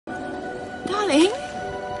Darling,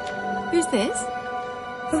 who's this?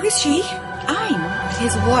 Who is she? I'm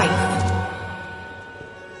his wife.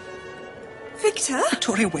 Victor?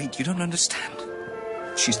 Victoria, wait, you don't understand.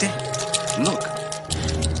 She's dead. Look.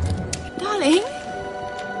 Darling,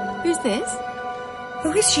 who's this?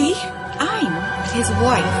 Who is she? I'm his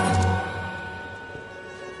wife.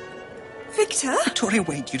 Victor? Victoria,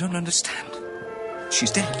 wait, you don't understand.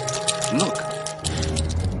 She's dead. Look.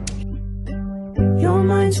 Your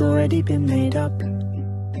mind's already been made up.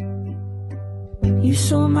 You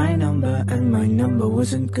saw my number and my number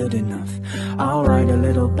wasn't good enough. I'll write a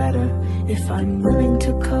little better if I'm willing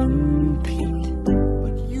to compete.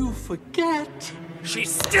 But you forget,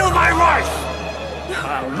 she's still my wife!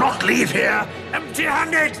 I'll not leave here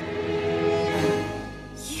empty-handed!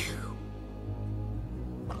 You.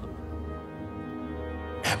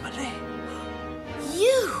 Emily?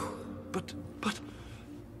 You. But,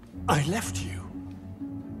 I left you.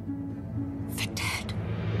 For dead.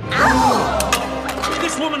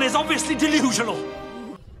 This woman is obviously delusional!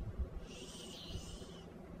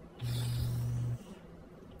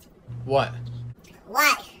 What?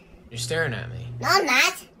 What? You're staring at me. No, I'm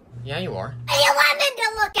not. Yeah, you are. You want me to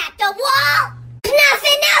look at the wall? There's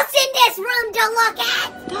nothing else in this room to look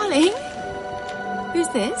at! Darling, who's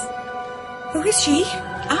this? Who is she?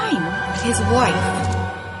 I'm his wife.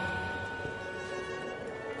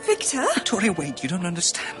 Victor? Victoria, wait, you don't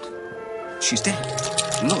understand. She's dead.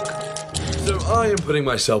 Look. So I am putting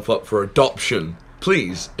myself up for adoption.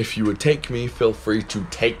 Please, if you would take me, feel free to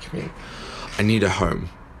take me. I need a home,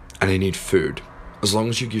 and I need food. As long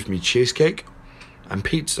as you give me cheesecake, and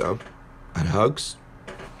pizza, and hugs,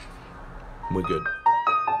 we're good.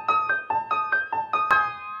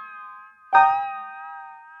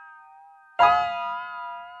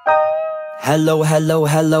 Hello, hello,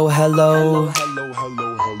 hello, hello.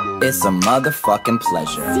 It's a motherfucking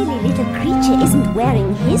pleasure. Silly little creature isn't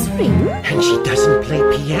wearing his ring. And she doesn't play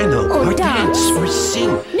piano, Or dance. or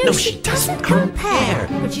sing. No, she doesn't compare.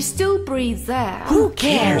 But she still breathes there. Who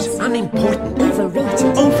cares? Unimportant.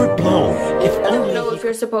 Overrated. Overblown. If I don't only... know if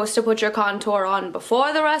you're supposed to put your contour on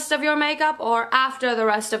before the rest of your makeup or after the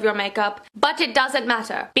rest of your makeup, but it doesn't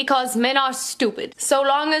matter because men are stupid. So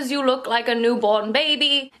long as you look like a newborn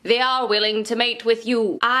baby, they are willing to mate with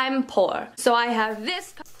you. I'm poor, so I have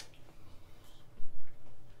this.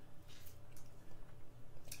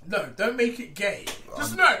 No, don't make it gay.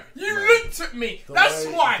 Just no, you looked at me. That's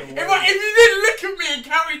why. If you didn't look at me and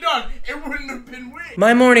carried on, it wouldn't have been weird.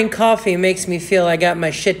 My morning coffee makes me feel I got my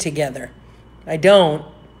shit together. I don't,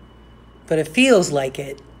 but it feels like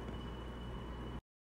it.